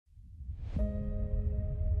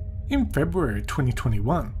In February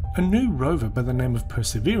 2021, a new rover by the name of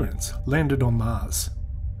Perseverance landed on Mars.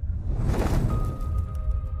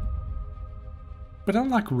 But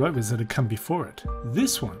unlike rovers that had come before it,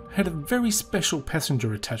 this one had a very special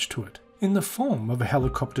passenger attached to it, in the form of a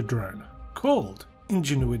helicopter drone, called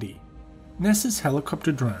Ingenuity. NASA's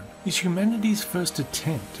helicopter drone is humanity's first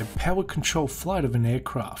attempt at power-controlled flight of an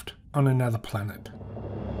aircraft on another planet.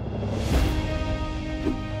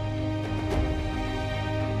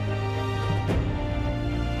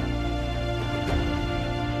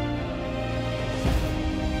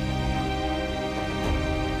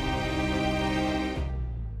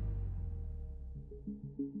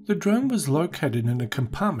 The drone was located in a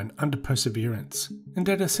compartment under Perseverance, and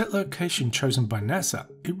at a set location chosen by NASA,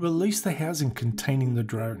 it released the housing containing the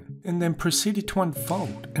drone, and then proceeded to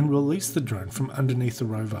unfold and release the drone from underneath the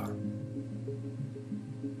rover.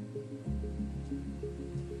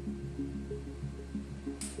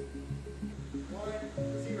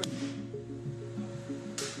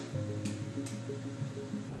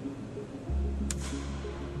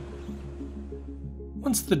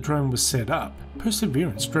 Once the drone was set up,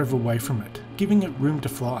 Perseverance drove away from it, giving it room to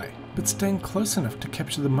fly, but staying close enough to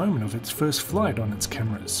capture the moment of its first flight on its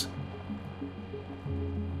cameras.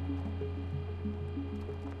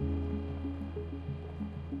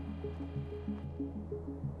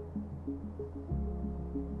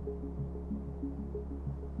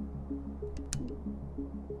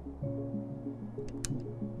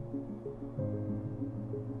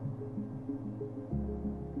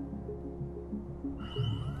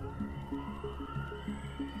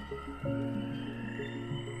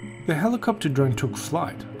 The helicopter drone took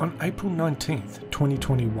flight on April 19,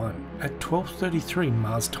 2021 at 12:33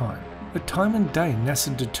 Mars time, a time and day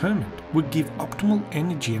NASA determined would give optimal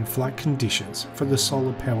energy and flight conditions for the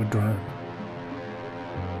solar-powered drone.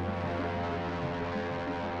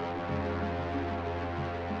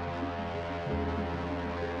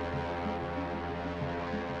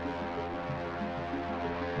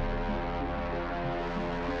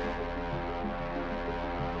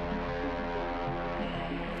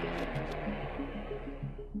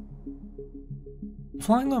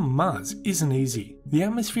 Flying on Mars isn't easy. The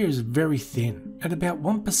atmosphere is very thin, at about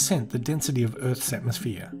 1% the density of Earth's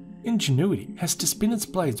atmosphere. Ingenuity has to spin its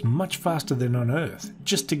blades much faster than on Earth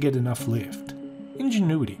just to get enough lift.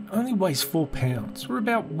 Ingenuity only weighs 4 pounds, or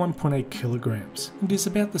about 1.8 kilograms, and is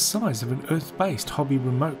about the size of an Earth-based hobby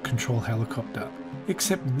remote control helicopter.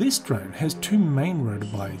 Except this drone has 2 main rotor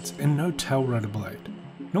blades and no tail rotor blade.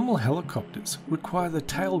 Normal helicopters require the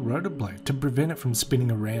tail rotor blade to prevent it from spinning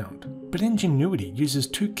around, but Ingenuity uses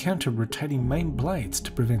 2 counter-rotating main blades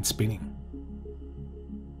to prevent spinning.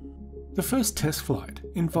 The first test flight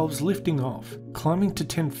involves lifting off, climbing to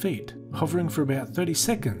 10 feet, hovering for about 30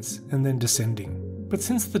 seconds, and then descending. But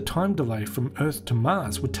since the time delay from Earth to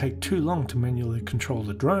Mars would take too long to manually control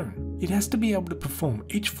the drone, it has to be able to perform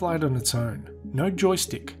each flight on its own. No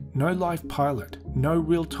joystick, no live pilot, no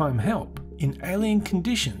real-time help, in alien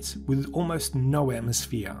conditions with almost no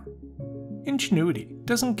atmosphere. Ingenuity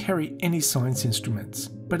doesn't carry any science instruments,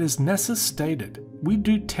 but as NASA stated, we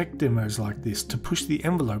do tech demos like this to push the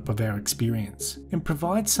envelope of our experience and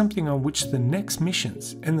provide something on which the next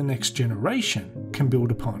missions and the next generation can build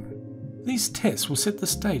upon. These tests will set the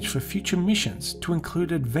stage for future missions to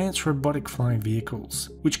include advanced robotic flying vehicles,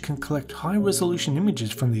 which can collect high-resolution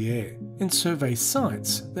images from the air and survey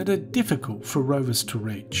sites that are difficult for rovers to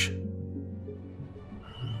reach.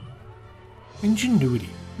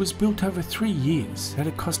 Ingenuity was built over 3 years at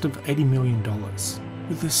a cost of $80 million,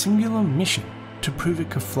 with a singular mission to prove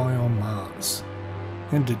it could fly on Mars.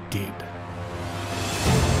 And it did.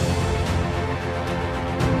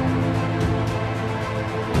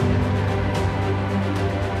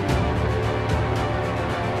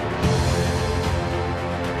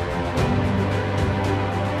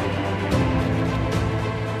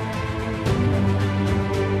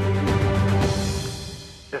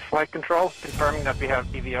 Flight control, confirming that we have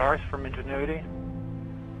DVRs from Ingenuity.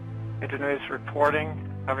 Ingenuity is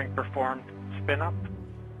reporting having performed spin-up,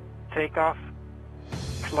 takeoff,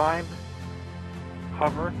 climb,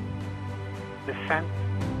 hover, descent,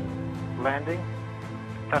 landing,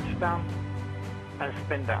 touchdown, and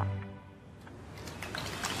spin down.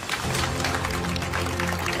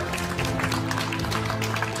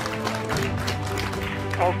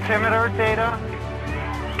 Altimeter data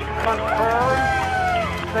confirms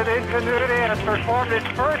that Ingenuity has performed its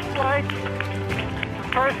first flight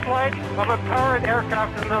of a powered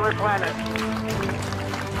aircraft to another planet.